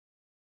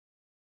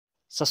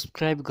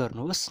Subscribe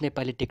गर्नुहोस्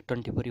Nepali take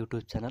 24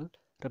 YouTube channel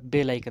र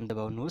बेल आइकन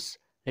दबाउनुहोस्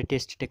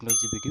latest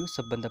technology video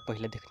सबभन्दा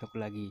पहिला देख्नको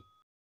लागि।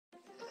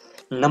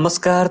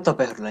 नमस्कार,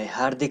 तपाईहरुलाई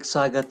हार्दिक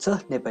स्वागत छ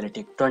नेपाली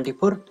टेक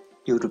 24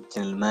 युट्युब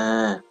च्यानलमा।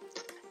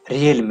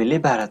 रियलमीले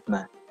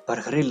भारतमा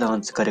भर्खरै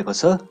लन्च गरेको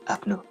छ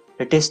आफ्नो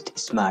लेटेस्ट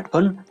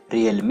स्मार्टफोन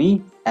Realme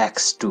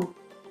X2,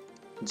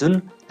 जुन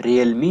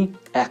Realme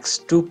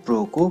X2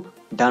 Pro को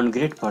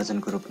डाउनग्रेड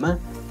भर्जनको रूपमा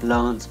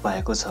लन्च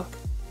भएको छ।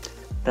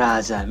 र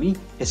आज हामी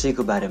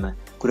यसैको बारेमा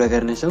कुरा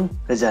गर्नेछौं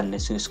र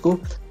जान्नेछौं यसको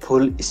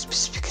फुल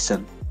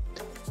स्पेसिफिकेसन।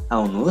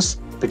 आउनुहोस्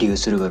भिडियो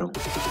सुरु गरौं।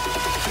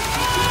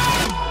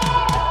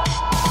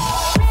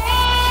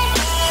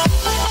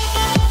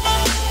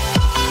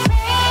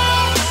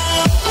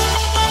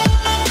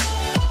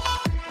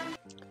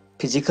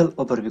 फिजिकल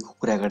ओभरभ्यूको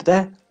कुरा गर्दा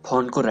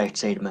फोनको राइट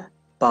साइडमा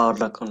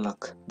पावर लक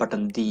अनलक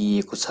बटन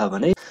दिइएको छ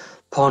भने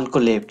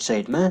फोनको लेफ्ट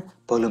साइडमा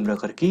भोल्युम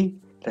रोकर की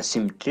र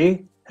सिम ट्रे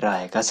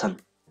रहेका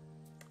छन्।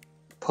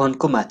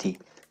 फोनको माथि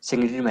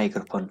सेकेन्डरी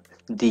माइक्रोफोन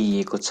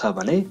दिइएको छ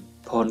भने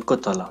फोनको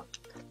तल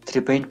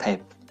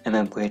 3.5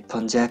 mm को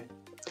headphone jack,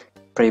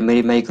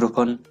 primary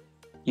microphone,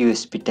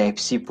 USB type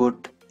C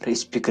port र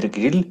स्पिकर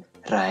ग्रिल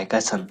रहेका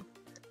छन्।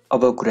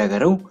 अब कुरा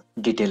गरौं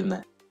डिटेलमा।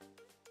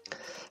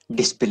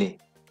 डिस्प्ले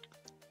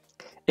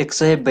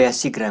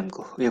 182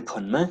 ग्रामको यो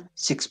फोनमा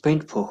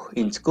 6.4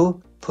 इन्चको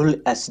फुल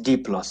HD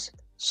plus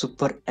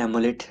super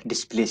AMOLED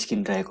display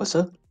screen रहेको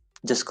छ,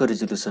 जसको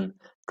रिजोल्युसन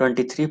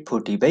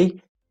 2340 by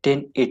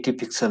 1080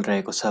 पिक्सल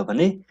रहेको छ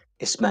भने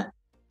यसमा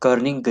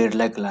कर्निङ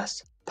गोरिल्ला ग्लास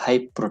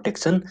 5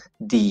 प्रोटेक्सन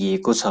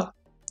दिइएको छ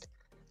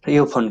र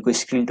यो फोनको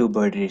स्क्रिन टु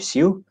बडी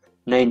रेशियो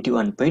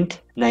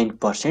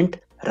 91.9%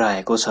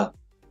 रहेको छ।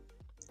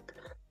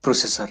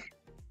 प्रोसेसर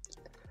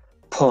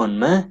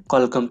फोनमा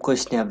क्वालकमको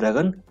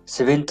स्न्यापड्रागन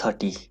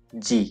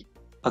 730G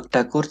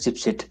अक्टा-कोर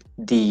चिपसेट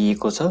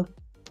दिइएको छ,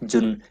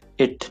 जुन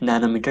 8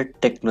 नानोमिटर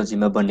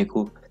टेक्नोलोजीमा बनेको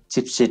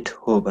चिपसेट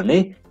हो भने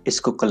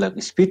यसको क्लक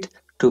स्पिड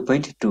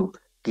 2.2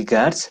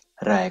 गिगाहर्ज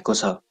रहेको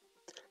छ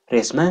र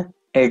यसमा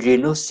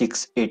Adreno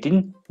 618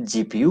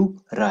 GPU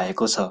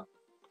रहेको छ।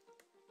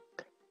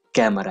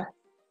 क्यामेरा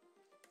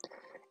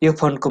यो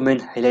फोनको मेन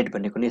हाइलाइट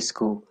भनेको नै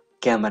यसको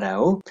क्यामेरा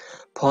हो।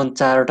 फोन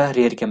 4 वटा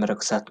रियर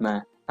क्यामेराको साथमा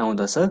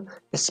आउँदछ।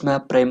 यसमा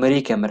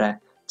प्राइमरी क्यामेरा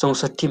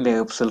 64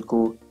 मेगापिक्सलको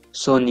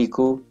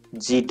सोनीको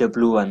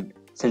GW1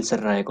 सेन्सर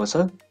रहेको छ,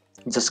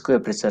 जसको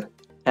एपरेचर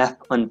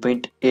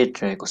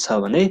f1.8 रहेको छ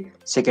भने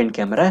second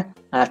camera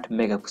 8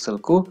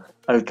 मेगापिक्सलको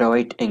ultra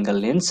wide angle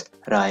lens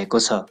रहेको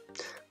छ,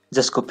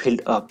 जसको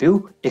फिल्ड अफ भ्यू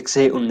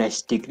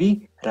 119 डिग्री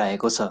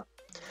रहेको छ।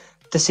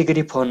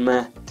 त्यसैगरी फोनमा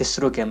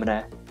तेस्रो क्यामेरा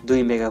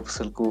 2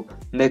 मेगापिक्सलको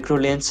मैक्रो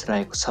लेन्स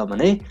रहेको छ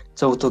भने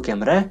चौथो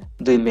क्यामेरा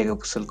 2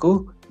 मेगापिक्सलको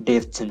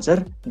डेप्थ सेन्सर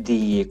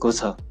दिइएको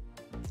छ।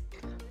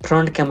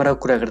 फ्रन्ट क्यामेराको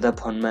कुरा गर्दा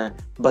फोनमा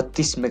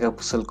 32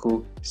 मेगापिक्सलको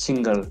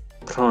सिंगल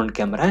फ्रन्ट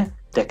क्यामेरा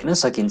देख्न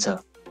सकिन्छ।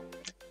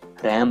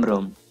 र्याम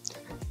रोम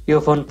यो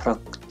फोन फरक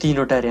 3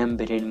 वटा र्याम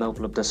भेरिएन्टमा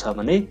उपलब्ध छ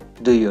भने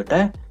 2 वटा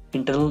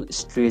इन्टरनल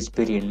स्टोरेज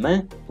भेरिएन्टमा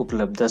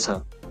उपलब्ध छ।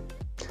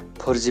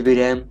 4GB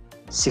र्याम,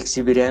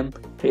 6GB र्याम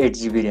र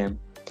 8GB र्याम।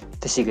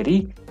 त्यसैगरी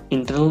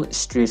इन्टरनल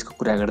स्टोरेजको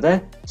कुरा गर्दा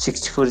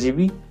 64GB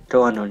र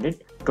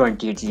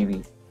 128GB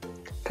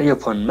र यो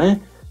फोनमा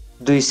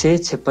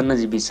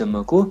 256GB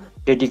सम्मको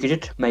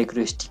dedicated micro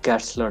SD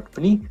card slot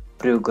पनि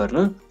प्रयोग गर्न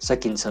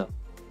सकिन्छ।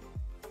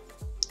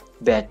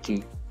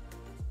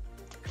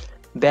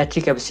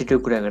 ब्याट्री क्यापेसिटीको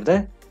कुरा गर्दा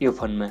यो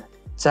फोनमा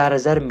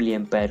 4000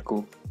 mAh को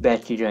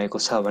ब्याट्री रहेको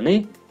छ भने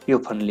यो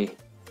फोनले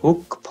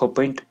हुक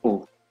 4.0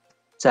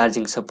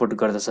 चार्जिङ सपोर्ट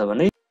गर्दछ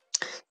भने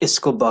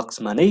यसको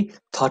बक्समा नै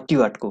 30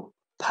 वाटको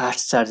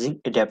फास्ट चार्जिङ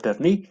एडाप्टर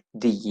नै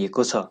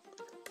दिइएको छ,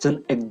 जुन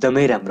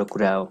एकदमै राम्रो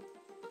कुरा हो।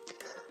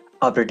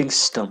 अपरेटिङ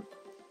सिस्टम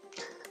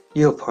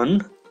यो phone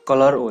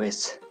colour OS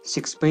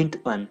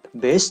 6.1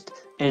 based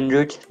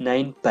Android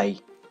 9 Pie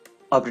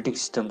operating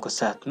सिस्टमको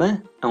साथमा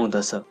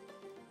आउँदछ।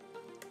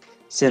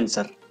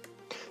 सेन्सर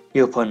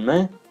यो फोनमा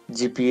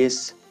GPS,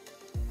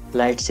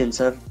 light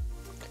sensor,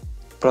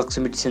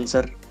 प्रक्सिमिटी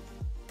sensor,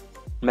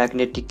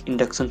 magnetic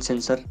induction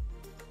sensor,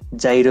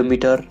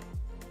 जाइरोमिटर,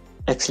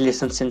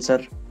 acceleration sensor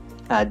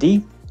आदि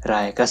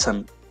रहेका छन्।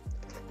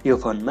 यो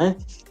फोनमा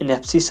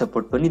NFC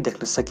सपोर्ट पनि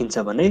देख्न सकिन्छ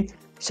भने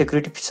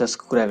सेक्युरिटी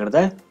फिचर्सको कुरा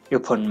गर्दा यो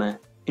फोनमा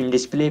इन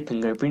डिस्प्ले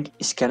फिंगरप्रिन्ट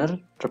स्क्यानर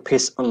र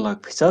फेस अनलक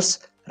फिचर्स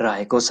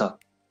रहेको छ।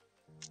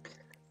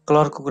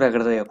 कलरको कुरा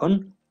गर्दा यो phone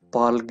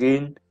Perl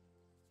green,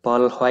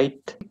 pearl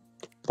white,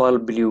 pearl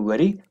blue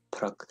गरी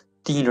फरक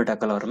 3 वटा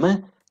कलरमा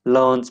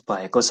लन्च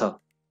भएको छ।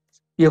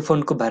 यो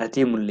फोनको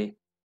भारतीय मूल्य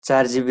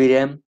 4GB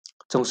RAM,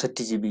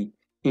 64GB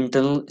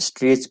internal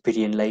storage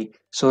भेरिएन्टलाई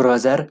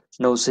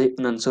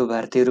 16999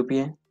 भारतीय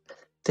रुपैयाँ,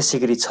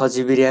 त्यसैगरी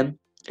 6GB RAM,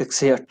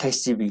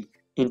 128GB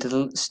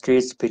internal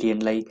storage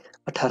भेरिएन्टलाई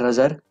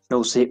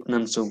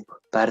 18999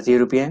 भारतीय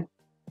रुपैयाँ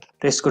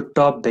र यसको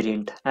top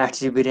variant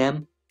 8GB RAM,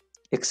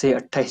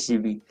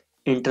 128GB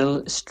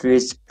internal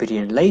storage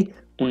भेरिएन्टलाई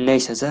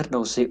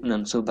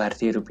 19999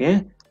 भारतीय रुपैयाँ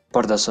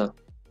पर्दछ।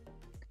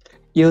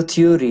 यो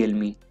थियो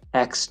Realme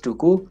X2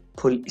 को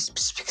फुल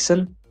स्पेसिफिकेसन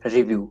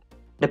रिभ्यू।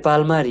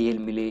 नेपालमा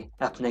रियलमीले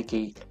आफ्ना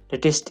केही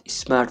लेटेस्ट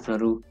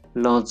स्मार्टफोनहरू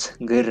लन्च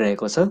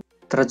गरिरहेको छ।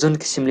 तर जुन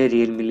किसिमले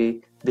रियलमीले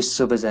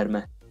विश्व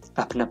बजारमा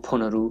आफ्ना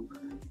फोनहरू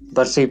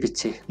वर्षै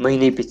पछि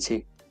महिनै पछि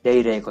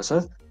ल्याइरहेको छ,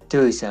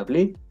 त्यो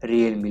हिसाबले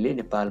रियलमीले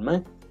नेपालमा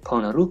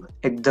फोनहरू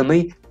एकदमै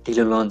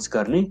ढिलो लन्च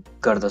गर्ने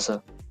गर्दछ।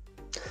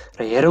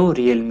 र हेरौँ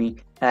रियलमी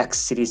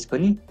X सिरिज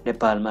पनि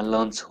नेपालमा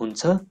लन्च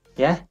हुन्छ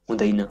या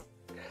हुँदैन।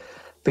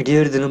 भिडियो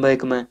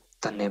हेरिदिनुभएकोमा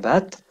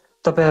धन्यवाद।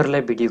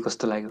 तपाईहरुलाई भिडियो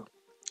कस्तो लाग्यो?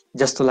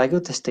 जस्तो लाग्यो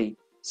त्यस्तै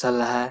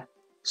सल्लाह,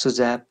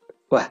 सुझाव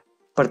वा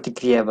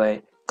प्रतिक्रिया भए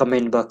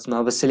कमेन्ट बक्समा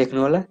अवश्य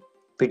लेख्नुहोला।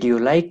 भिडियो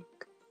लाइक,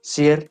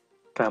 शेयर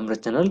र हाम्रो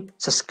च्यानल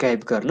सब्स्क्राइब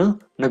गर्न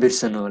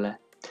नबिर्सनुहोला।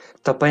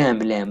 तपाई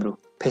हामीले हाम्रो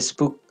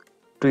फेसबुक,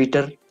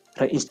 ट्विटर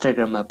र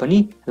इन्स्टाग्राममा पनि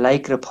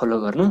लाइक र फलो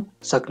गर्न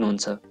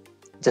सक्नुहुन्छ,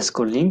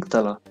 जसको लिंक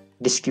तल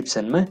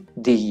डिस्क्रिप्सनमा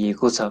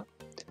दिइएको छ।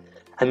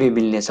 हामी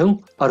मिल्नेछौं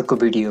अर्को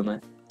भिडियोमा।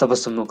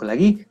 तबसम्मको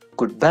लागि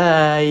गुड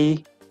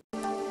बाई।